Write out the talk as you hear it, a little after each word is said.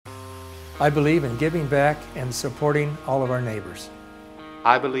I believe in giving back and supporting all of our neighbors.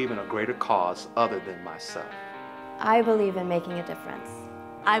 I believe in a greater cause other than myself. I believe in making a difference.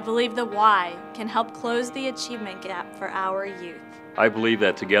 I believe the Y can help close the achievement gap for our youth. I believe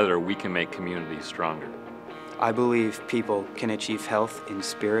that together we can make communities stronger. I believe people can achieve health in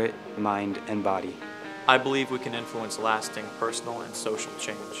spirit, mind, and body. I believe we can influence lasting personal and social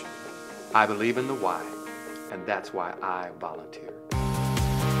change. I believe in the why, and that's why I volunteer.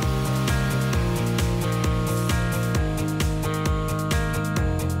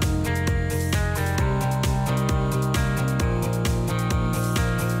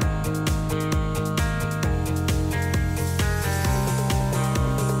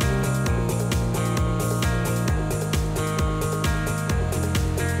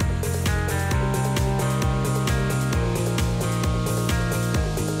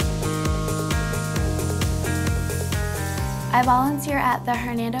 I volunteer at the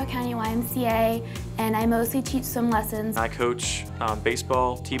Hernando County YMCA, and I mostly teach swim lessons. I coach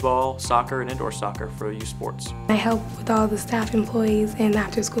baseball, t-ball, soccer, and indoor soccer for youth sports. I help with all the staff employees and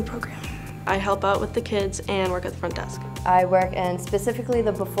after-school program. I help out with the kids and work at the front desk. I work in specifically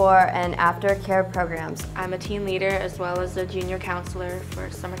the before and after care programs. I'm a team leader as well as a junior counselor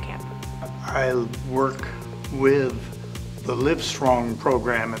for summer camp. I work with the Live Strong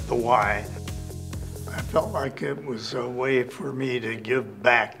program at the Y. I felt like it was a way for me to give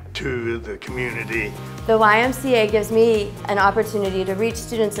back to the community. The YMCA gives me an opportunity to reach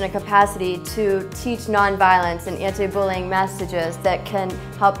students in a capacity to teach nonviolence and anti-bullying messages that can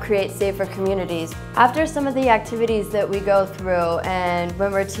help create safer communities. After some of the activities that we go through, and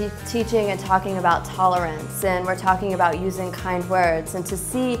when we're teaching and talking about tolerance, and we're talking about using kind words, and to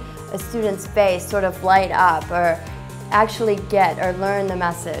see a student's face sort of light up or actually get or learn the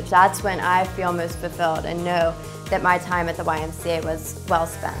message, that's when I feel most fulfilled and know that my time at the YMCA was well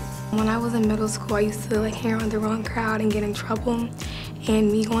spent. When I was in middle school, I used to hang around the wrong crowd and get in trouble.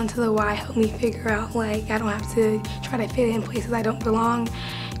 And me going to the Y helped me figure out I don't have to try to fit in places I don't belong.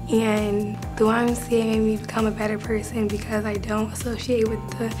 And the YMCA made me become a better person because I don't associate with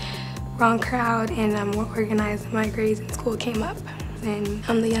the wrong crowd, and I'm more organized, and my grades in school came up. And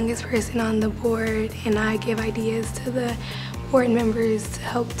I'm the youngest person on the board, and I give ideas to the board members to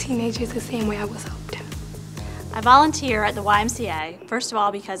help teenagers the same way I was helped. I volunteer at the YMCA, first of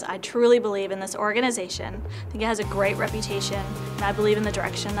all, because I truly believe in this organization. I think it has a great reputation, and I believe in the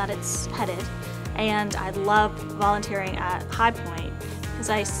direction that it's headed. And I love volunteering at High Point because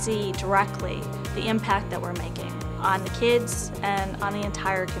I see directly the impact that we're making on the kids and on the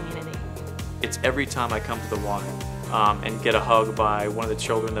entire community. It's every time I come to the Y and get a hug by one of the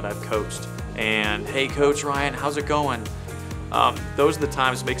children that I've coached. And, hey, Coach Ryan, how's it going? Those are the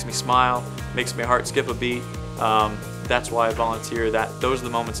times it makes me smile, makes my heart skip a beat. That's why I volunteer. Those are the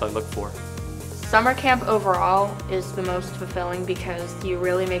moments I look for. Summer camp overall is the most fulfilling because you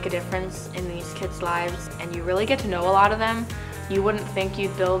really make a difference in these kids' lives and you really get to know a lot of them. You wouldn't think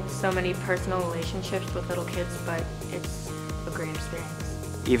you'd build so many personal relationships with little kids, but it's a great experience.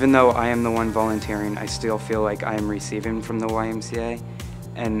 Even though I am the one volunteering, I still feel like I am receiving from the YMCA,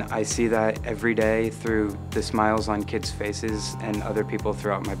 and I see that every day through the smiles on kids' faces and other people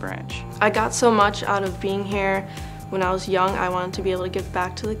throughout my branch. I got so much out of being here. When I was young, I wanted to be able to give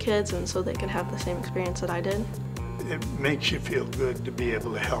back to the kids and so they could have the same experience that I did. It makes you feel good to be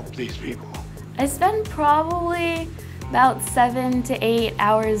able to help these people. I spend probably about 7 to 8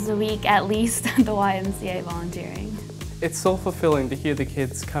 hours a week at least at the YMCA volunteering. It's so fulfilling to hear the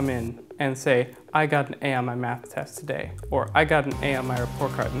kids come in and say, I got an A on my math test today, or I got an A on my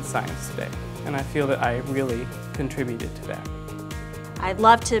report card in science today. And I feel that I really contributed to that. I'd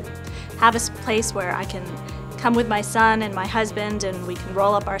love to have a place where I can come with my son and my husband and we can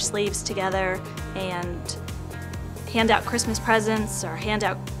roll up our sleeves together and hand out Christmas presents or hand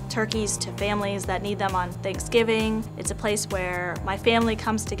out turkeys to families that need them on Thanksgiving. It's a place where my family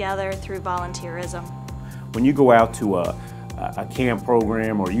comes together through volunteerism. When you go out to a camp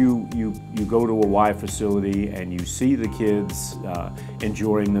program or you go to a Y facility and you see the kids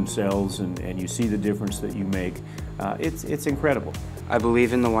enjoying themselves and you see the difference that you make, it's incredible. I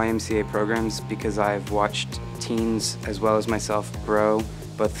believe in the YMCA programs because I've watched teens as well as myself grow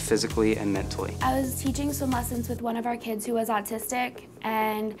both physically and mentally. I was teaching swim lessons with one of our kids who was autistic,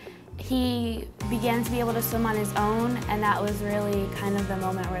 and he began to be able to swim on his own, and that was really kind of the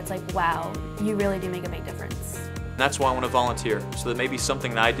moment where it's like, wow, you really do make a big difference. That's why I want to volunteer, so that maybe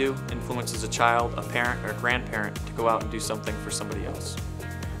something that I do influences a child, a parent, or a grandparent to go out and do something for somebody else.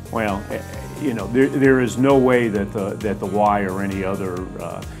 Well, you know, there is no way that the Y or any other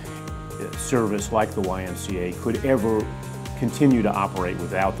service like the YMCA could ever continue to operate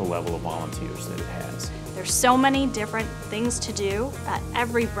without the level of volunteers that it has. There's so many different things to do at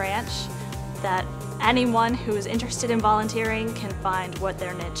every branch that anyone who is interested in volunteering can find what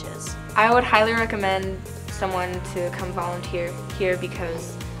their niche is. I would highly recommend someone to come volunteer here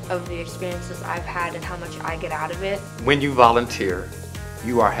because of the experiences I've had and how much I get out of it. When you volunteer,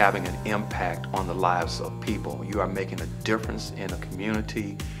 you are having an impact on the lives of people. You are making a difference in a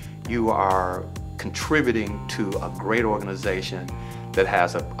community. You are contributing to a great organization that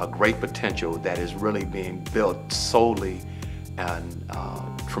has a great potential that is really being built solely and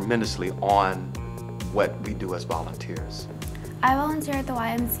tremendously on what we do as volunteers. I volunteer at the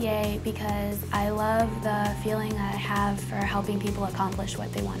YMCA because I love the feeling that I have for helping people accomplish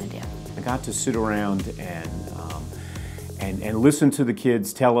what they want to do. I got to sit around and listen to the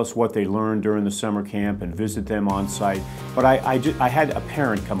kids tell us what they learned during the summer camp and visit them on site. But I had a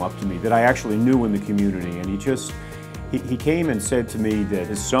parent come up to me that I actually knew in the community, and he came and said to me that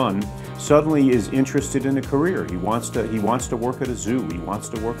his son suddenly is interested in a career. He wants to work at a zoo. He wants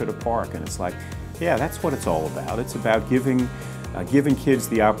to work at a park, and it's like, yeah, that's what it's all about. It's about giving kids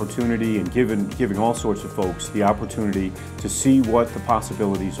the opportunity and giving all sorts of folks the opportunity to see what the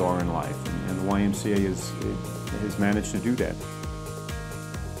possibilities are in life. And the YMCA has managed to do that.